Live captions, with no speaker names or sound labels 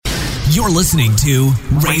You're listening to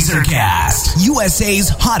Razorcast,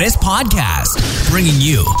 USA's hottest podcast, bringing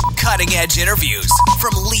you cutting-edge interviews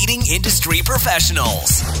from leading industry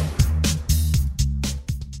professionals.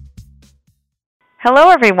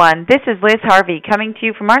 Hello, everyone. This is Liz Harvey coming to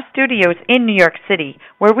you from our studios in New York City,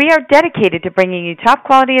 where we are dedicated to bringing you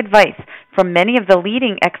top-quality advice from many of the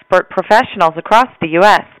leading expert professionals across the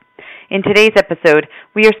U.S. In today's episode,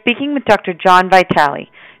 we are speaking with Dr. John Vitale.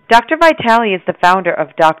 Dr. Vitale is the founder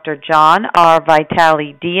of Dr. John R.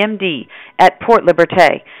 Vitale, DMD, at Port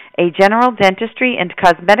Liberté, a general dentistry and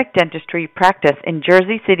cosmetic dentistry practice in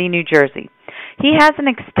Jersey City, New Jersey. He has an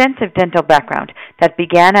extensive dental background that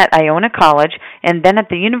began at Iona College and then at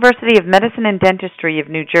the University of Medicine and Dentistry of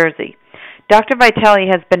New Jersey. Dr. Vitale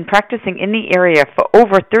has been practicing in the area for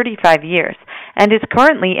over 35 years and is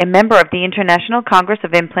currently a member of the International Congress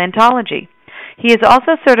of Implantology. He is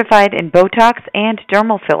also certified in Botox and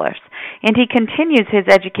dermal fillers, and he continues his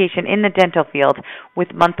education in the dental field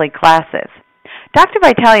with monthly classes. Dr.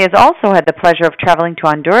 Vitale has also had the pleasure of traveling to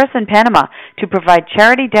Honduras and Panama to provide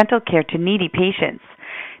charity dental care to needy patients.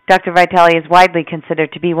 Dr. Vitale is widely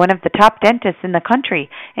considered to be one of the top dentists in the country,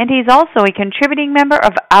 and he's also a contributing member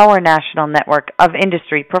of our national network of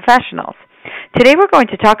industry professionals. Today we're going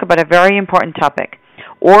to talk about a very important topic: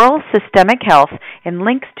 oral systemic health and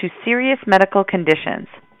links to serious medical conditions.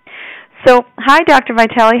 So, hi, Dr.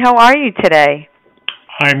 Vitale. How are you today?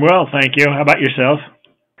 I'm well, thank you. How about yourself?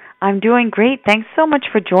 I'm doing great. Thanks so much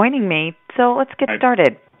for joining me. So let's get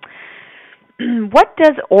started. What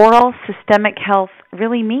does oral systemic health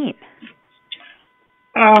really mean?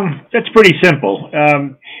 That's pretty simple.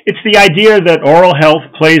 It's the idea that oral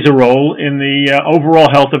health plays a role in the overall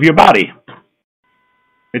health of your body.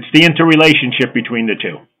 It's the interrelationship between the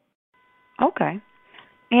two. Okay.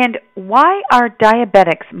 And why are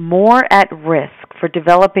diabetics more at risk for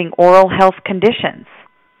developing oral health conditions?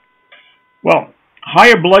 Well,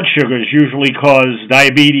 higher blood sugars usually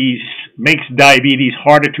makes diabetes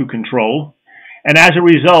harder to control. And as a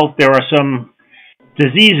result, there are some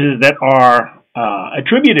diseases that are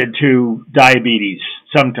attributed to diabetes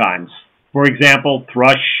sometimes. For example,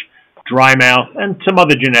 thrush, dry mouth, and some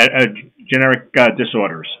other generic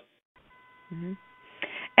disorders. Mm-hmm.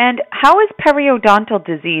 And how is periodontal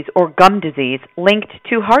disease or gum disease linked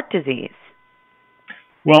to heart disease?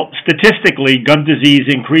 Well, statistically, gum disease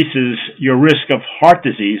increases your risk of heart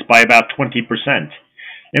disease by about 20%.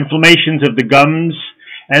 Inflammations of the gums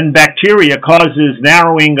and bacteria causes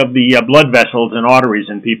narrowing of the blood vessels and arteries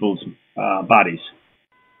in people's bodies.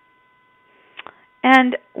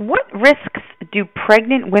 And what risks do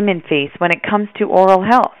pregnant women face when it comes to oral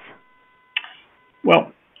health?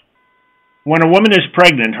 Well, when a woman is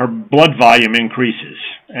pregnant, her blood volume increases.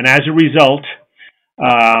 And as a result,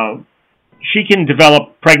 she can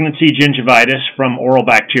develop pregnancy gingivitis from oral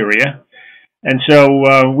bacteria. And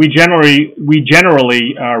so we generally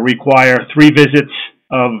require 3 visits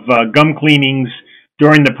of gum cleanings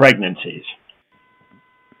during the pregnancies.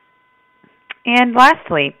 And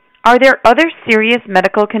lastly, are there other serious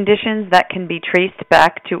medical conditions that can be traced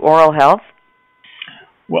back to oral health?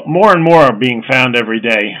 Well, more and more are being found every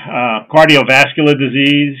day. Cardiovascular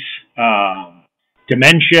disease,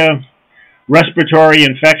 dementia, respiratory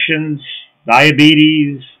infections,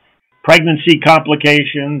 diabetes, pregnancy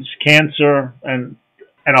complications, cancer, and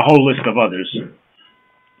a whole list of others.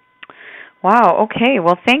 Wow, okay.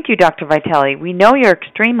 Well, thank you, Dr. Vitale. We know you're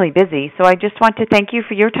extremely busy, so I just want to thank you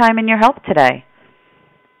for your time and your help today.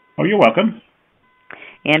 Oh, you're welcome.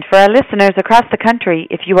 And for our listeners across the country,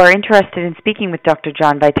 if you are interested in speaking with Dr.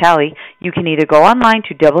 John Vitale, you can either go online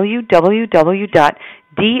to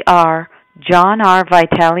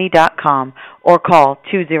www.drjohnrvitale.com or call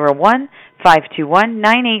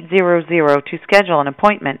 201-521-9800 to schedule an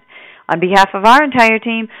appointment. On behalf of our entire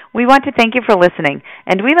team, we want to thank you for listening,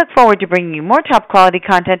 and we look forward to bringing you more top-quality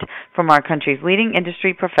content from our country's leading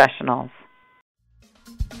industry professionals.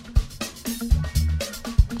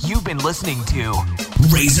 You've been listening to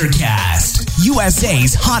Razorcast,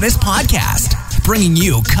 USA's hottest podcast, bringing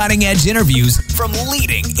you cutting-edge interviews from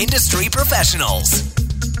leading industry professionals.